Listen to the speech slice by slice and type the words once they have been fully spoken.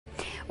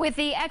With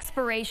the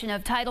expiration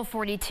of Title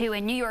 42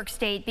 in New York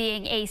State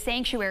being a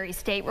sanctuary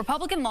state,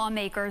 Republican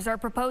lawmakers are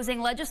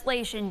proposing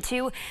legislation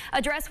to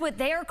address what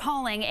they are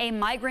calling a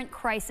migrant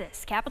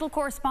crisis. Capitol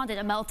correspondent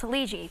Amel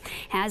Taligi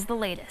has the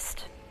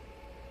latest.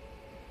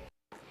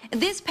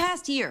 This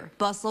past year,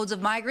 busloads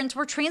of migrants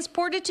were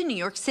transported to New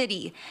York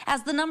City.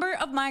 As the number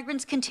of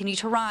migrants continue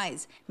to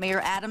rise, Mayor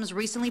Adams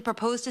recently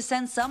proposed to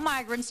send some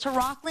migrants to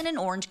Rockland and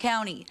Orange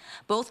County.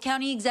 Both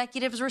county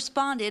executives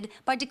responded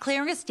by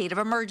declaring a state of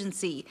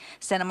emergency.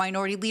 Senate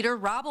Minority Leader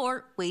Rob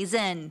Ortt weighs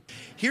in.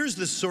 Here's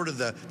the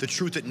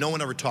truth that no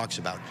one ever talks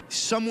about.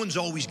 Someone's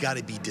always got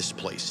to be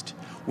displaced.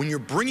 When you're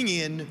bringing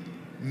in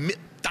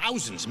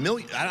thousands,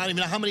 millions, I don't even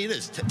know how many it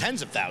is,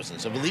 tens of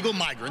thousands of illegal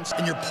migrants,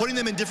 and you're putting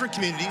them in different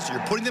communities, you're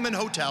putting them in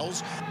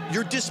hotels,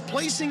 you're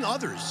displacing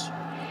others.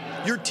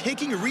 You're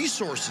taking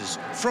resources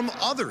from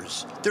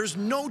others. There's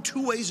no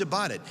two ways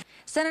about it.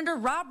 Senator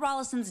Rob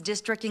Rollison's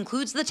district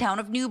includes the town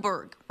of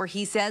Newburgh, where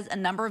he says a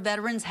number of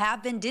veterans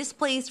have been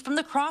displaced from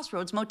the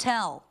Crossroads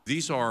Motel.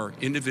 These are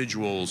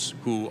individuals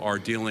who are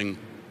dealing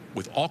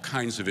with all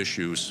kinds of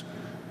issues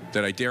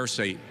that I dare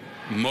say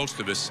most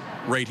of us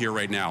right here,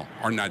 right now,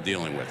 are not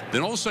dealing with.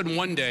 Then all of a sudden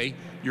one day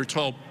you're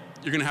told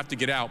you're going to have to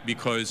get out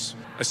because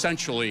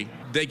essentially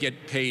they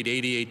get paid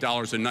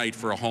 $88 a night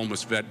for a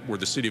homeless vet where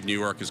the city of New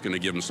York is going to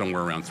give them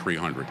somewhere around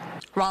 $300.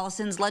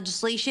 Rollison's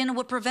legislation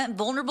would prevent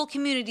vulnerable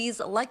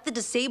communities like the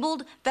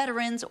disabled,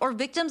 veterans, or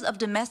victims of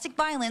domestic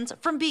violence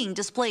from being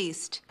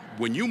displaced.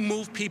 When you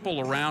move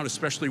people around,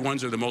 especially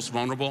ones that are the most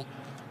vulnerable,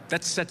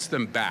 that sets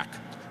them back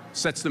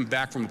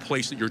from the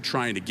place that you're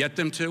trying to get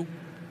them to.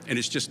 And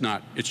it's just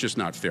not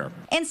fair.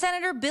 And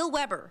Senator Bill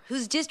Weber,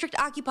 whose district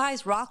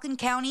occupies Rockland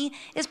County,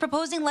 is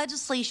proposing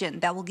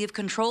legislation that will give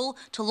control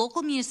to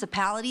local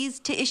municipalities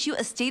to issue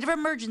a state of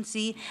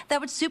emergency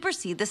that would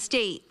supersede the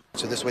state.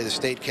 So this way the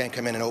state can't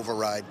come in and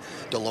override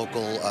the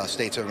local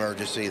states of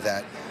emergency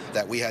that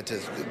we had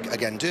to,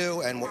 again,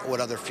 do, and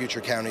what other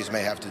future counties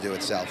may have to do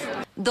itself.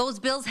 Those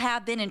bills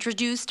have been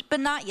introduced, but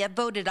not yet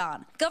voted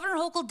on. Governor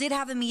Hochul did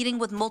have a meeting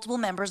with multiple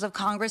members of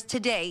Congress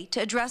today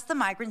to address the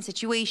migrant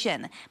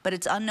situation, but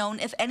it's unknown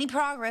if any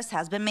progress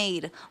has been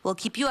made. We'll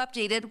keep you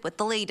updated with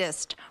the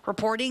latest.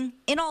 Reporting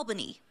in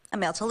Albany,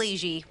 Amel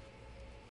Taligi.